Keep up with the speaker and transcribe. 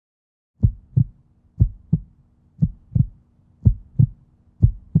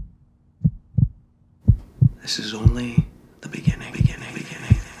This is only the beginning.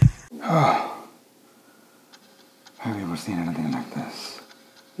 Oh. Have you ever seen anything like this?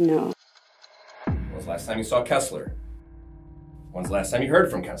 No. When was the last time you saw Kessler? When's the last time you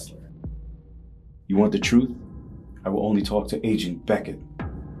heard from Kessler? You want the truth? I will only talk to Agent Beckett.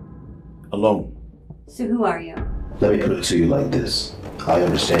 Alone. So who are you? Let me put it to you like this. I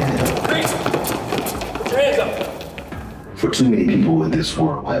understand that. Freeze! Put your hands up! For too many people in this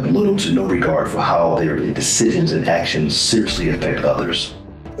world have little to no regard for how their decisions and actions seriously affect others.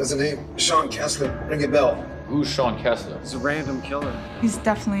 There's a name, Sean Kessler. Ring a bell. Who's Sean Kessler? He's a random killer. He's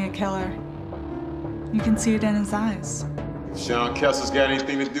definitely a killer. You can see it in his eyes. If Sean Kessler's got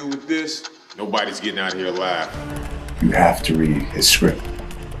anything to do with this, nobody's getting out of here alive. You have to read his script.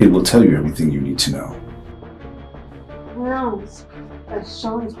 It will tell you everything you need to know. Clowns.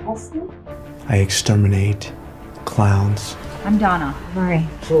 Sean Kessler? I exterminate clowns. I'm Donna. Marie.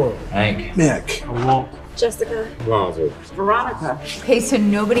 Hank. Nick. Jessica. Veronica. Okay, so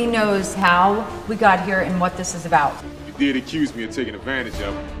nobody knows how we got here and what this is about. You did accuse me of taking advantage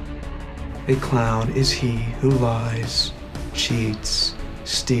of him. A clown is he who lies, cheats,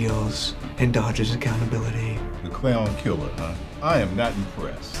 steals, and dodges accountability. The clown killer, huh? I am not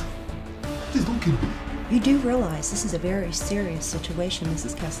impressed. Just look at me. You do realize this is a very serious situation,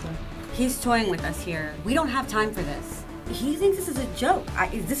 Mrs. Kessler. He's toying with us here. We don't have time for this. He thinks this is a joke.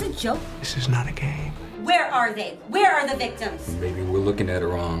 Is this a joke? This is not a game. Where are they? Where are the victims? Maybe we're looking at it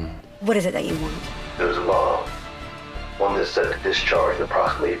wrong. What is it that you want? There's a bomb. One that's set to discharge in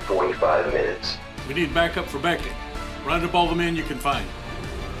approximately 45 minutes. We need backup for Beckett. Round up all the men you can find.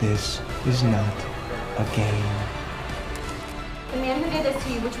 This is not a game. The man who did this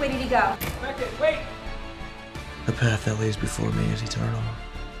to you, which way did he go? Beckett, wait! The path that lays before me is eternal.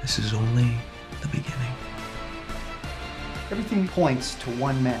 This is only the beginning. Everything points to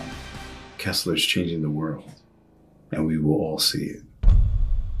one man. Kessler's changing the world, and we will all see it.